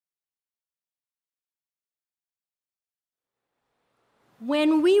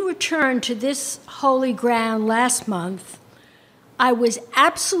When we returned to this holy ground last month, I was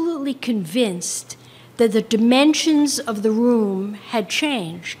absolutely convinced that the dimensions of the room had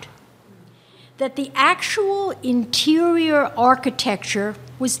changed, that the actual interior architecture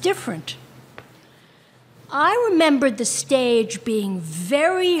was different. I remembered the stage being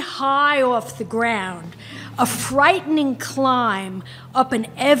very high off the ground, a frightening climb up an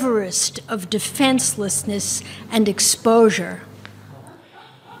Everest of defenselessness and exposure.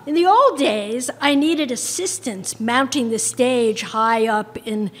 In the old days, I needed assistance mounting the stage high up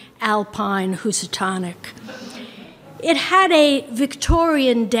in Alpine Housatonic. It had a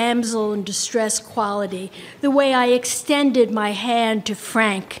Victorian damsel in distress quality, the way I extended my hand to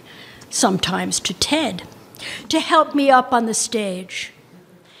Frank, sometimes to Ted, to help me up on the stage.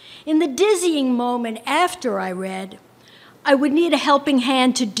 In the dizzying moment after I read, I would need a helping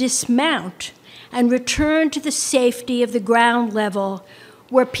hand to dismount and return to the safety of the ground level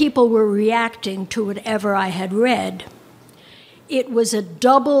where people were reacting to whatever I had read. It was a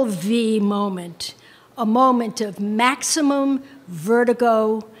double V moment, a moment of maximum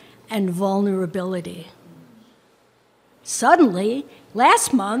vertigo and vulnerability. Suddenly,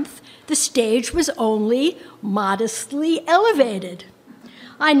 last month, the stage was only modestly elevated.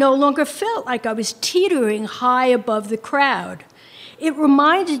 I no longer felt like I was teetering high above the crowd. It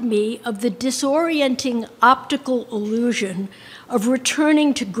reminded me of the disorienting optical illusion of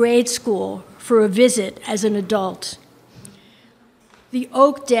returning to grade school for a visit as an adult. The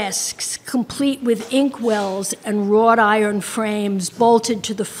oak desks, complete with inkwells and wrought iron frames bolted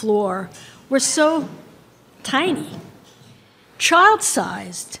to the floor, were so tiny,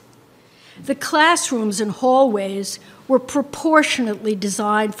 child-sized. The classrooms and hallways were proportionately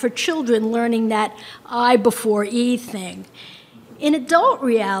designed for children learning that I before E thing. In adult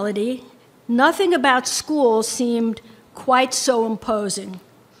reality, nothing about school seemed quite so imposing.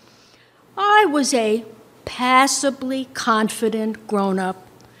 I was a passably confident grown-up,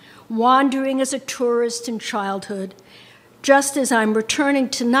 wandering as a tourist in childhood, just as I'm returning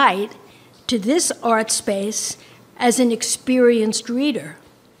tonight to this art space as an experienced reader.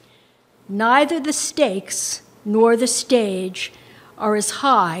 Neither the stakes nor the stage are as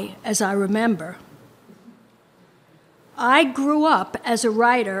high as I remember. I grew up as a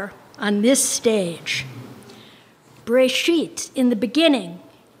writer on this stage. Breshit, in the beginning,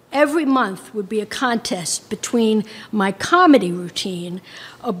 every month would be a contest between my comedy routine,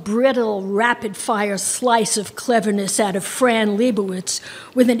 a brittle, rapid-fire slice of cleverness out of Fran Lebowitz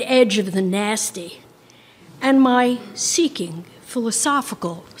with an edge of the nasty, and my seeking,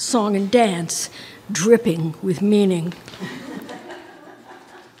 philosophical song and dance, dripping with meaning.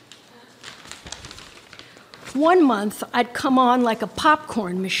 One month, I'd come on like a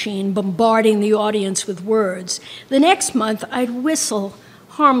popcorn machine, bombarding the audience with words. The next month, I'd whistle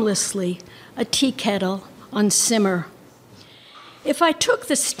harmlessly, a tea kettle on simmer. If I took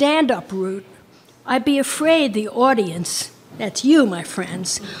the stand-up route, I'd be afraid the audience, that's you, my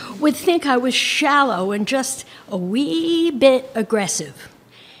friends, would think I was shallow and just a wee bit aggressive.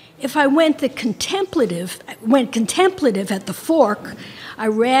 If I went contemplative at the fork, I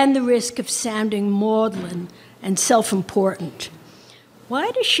ran the risk of sounding maudlin and self-important.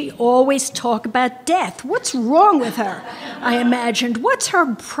 Why does she always talk about death? What's wrong with her? I imagined. What's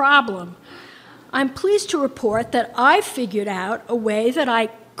her problem? I'm pleased to report that I figured out a way that I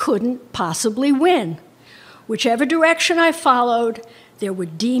couldn't possibly win. Whichever direction I followed, there were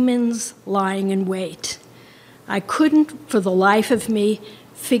demons lying in wait. I couldn't, for the life of me,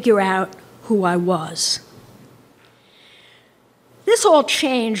 figure out who I was. This all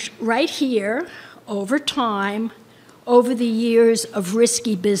changed right here, over time, over the years of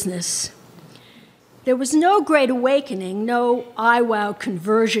risky business. There was no great awakening, no eye-wow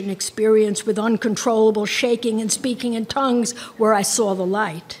conversion experience with uncontrollable shaking and speaking in tongues where I saw the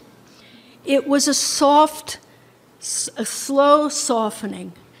light. It was a slow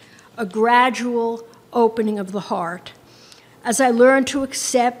softening, a gradual opening of the heart, as I learned to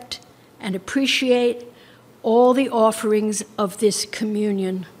accept and appreciate all the offerings of this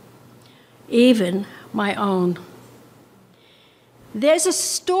communion, even my own. There's a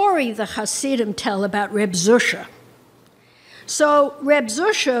story the Hasidim tell about Reb Zusha. So Reb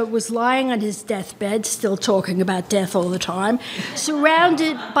Zusha was lying on his deathbed, still talking about death all the time,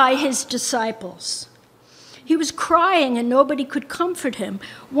 surrounded by his disciples. He was crying and nobody could comfort him.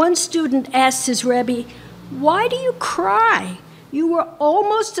 One student asked his Rebbe, "Why do you cry? You were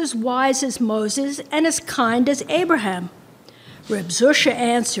almost as wise as Moses and as kind as Abraham." Reb Zusha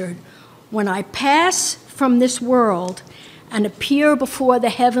answered, "When I pass from this world and appear before the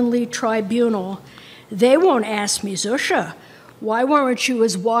heavenly tribunal, they won't ask me, Zusha, Why weren't you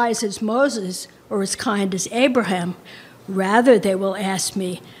as wise as Moses or as kind as Abraham? Rather, they will ask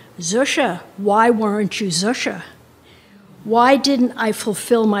me, Zusha, why weren't you Zusha? Why didn't I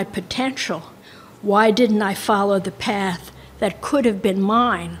fulfill my potential? Why didn't I follow the path that could have been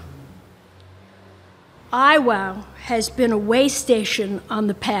mine? IWOW has been a way station on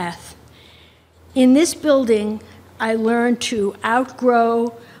the path. In this building, I learned to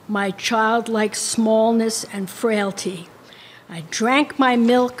outgrow my childlike smallness and frailty. I drank my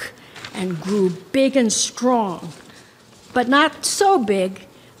milk and grew big and strong, but not so big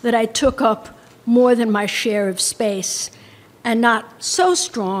that I took up more than my share of space, and not so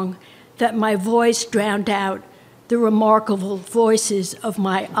strong that my voice drowned out the remarkable voices of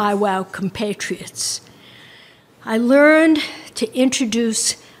my IWOW compatriots. I learned to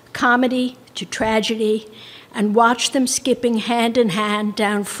introduce comedy to tragedy and watch them skipping hand in hand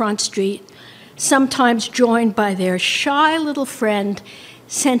down Front Street, sometimes joined by their shy little friend,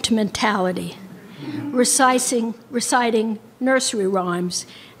 Sentimentality, reciting nursery rhymes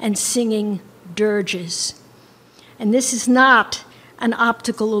and singing dirges. And this is not an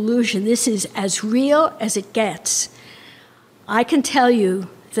optical illusion. This is as real as it gets. I can tell you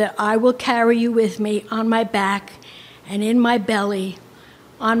that I will carry you with me on my back and in my belly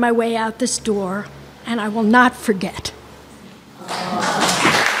on my way out this door, and I will not forget.